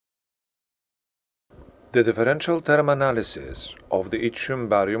The differential thermanalysis of the yttrium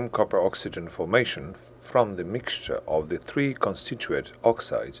barium copper oxygen formation from the mixture of the three constituent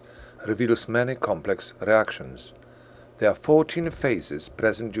oxides reveals many complex reactions. There are 14 phases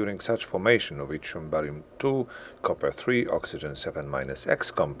present during such formation of yttrium barium 2 copper 3 oxygen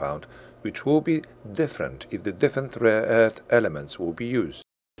 7-X compound, which will be different if the different rare earth elements will be used.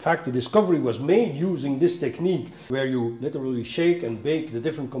 In fact, the discovery was made using this technique where you literally shake and bake the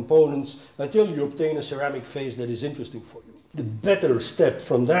different components until you obtain a ceramic phase that is interesting for you. The better step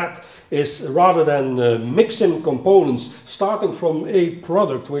from that is, rather than mixing components, starting from a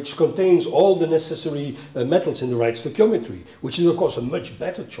product which contains all the necessary metals in the right stoichiometry, which is of course a much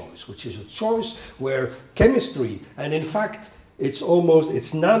better choice, which is a choice where chemistry, and in fact it's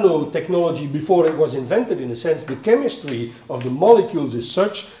nanotechnology before it was invented, in a sense. The chemistry of the molecules is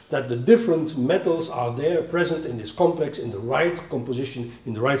such that the different metals are there present in this complex in the right composition,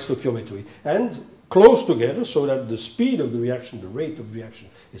 in the right stoichiometry, and close together so that the speed of the reaction, the rate of reaction,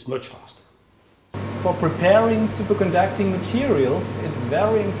 is much faster. For preparing superconducting materials, it's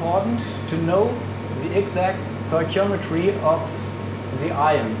very important to know the exact stoichiometry of the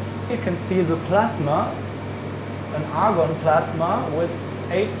ions. You can see the plasma, an argon plasma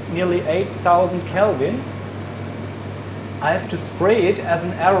with nearly 8,000 Kelvin. I have to spray it as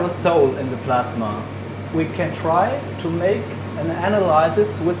an aerosol in the plasma. We can try to make an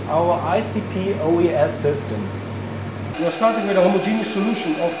analysis with our ICP OES system. You are starting with a homogeneous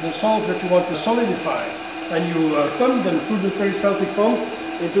solution of the salts that you want to solidify, and you pump them through the peristaltic pump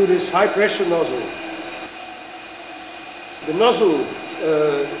into this high pressure nozzle. The nozzle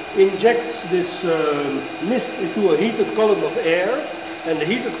injects this mist into a heated column of air, and the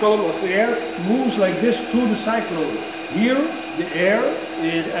heated column of air moves like this through the cyclone. Here the air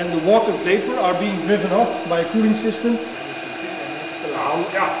and the water vapor are being driven off by a cooling system.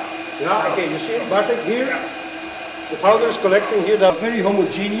 Okay, you see Bartek here? The powder is collecting here. They are very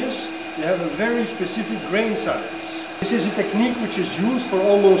homogeneous, they have a very specific grain size. This is a technique which is used for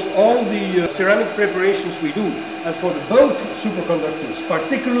almost all the ceramic preparations we do. And for the bulk superconductors,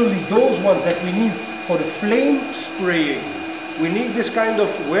 particularly those ones that we need for the flame spraying, we need this kind of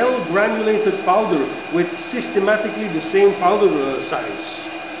well-granulated powder with systematically the same powder size.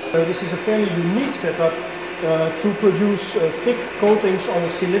 This is a fairly unique setup to produce thick coatings on a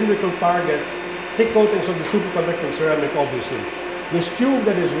cylindrical target, thick coatings of the superconducting ceramic, obviously. This tube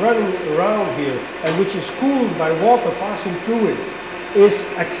that is running around here and which is cooled by water passing through it is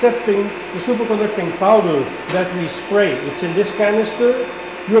accepting the superconducting powder that we spray. It's in this canister.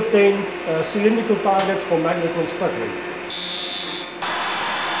 You obtain cylindrical targets for magnetron sputtering.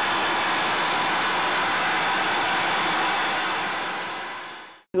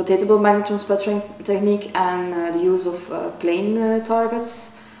 Rotatable magnetron sputtering technique and the use of plane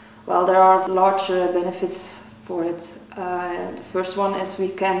targets. Well, there are large benefits for it. The first one is we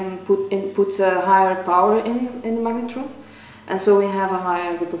can put higher power in the magnetron, and so we have a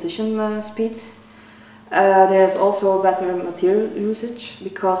higher deposition speed. There's also better material usage,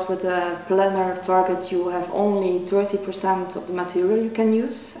 because with a planar target you have only 30% of the material you can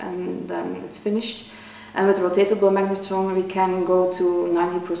use, and then it's finished. And with rotatable magnetron we can go to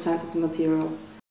 90% of the material.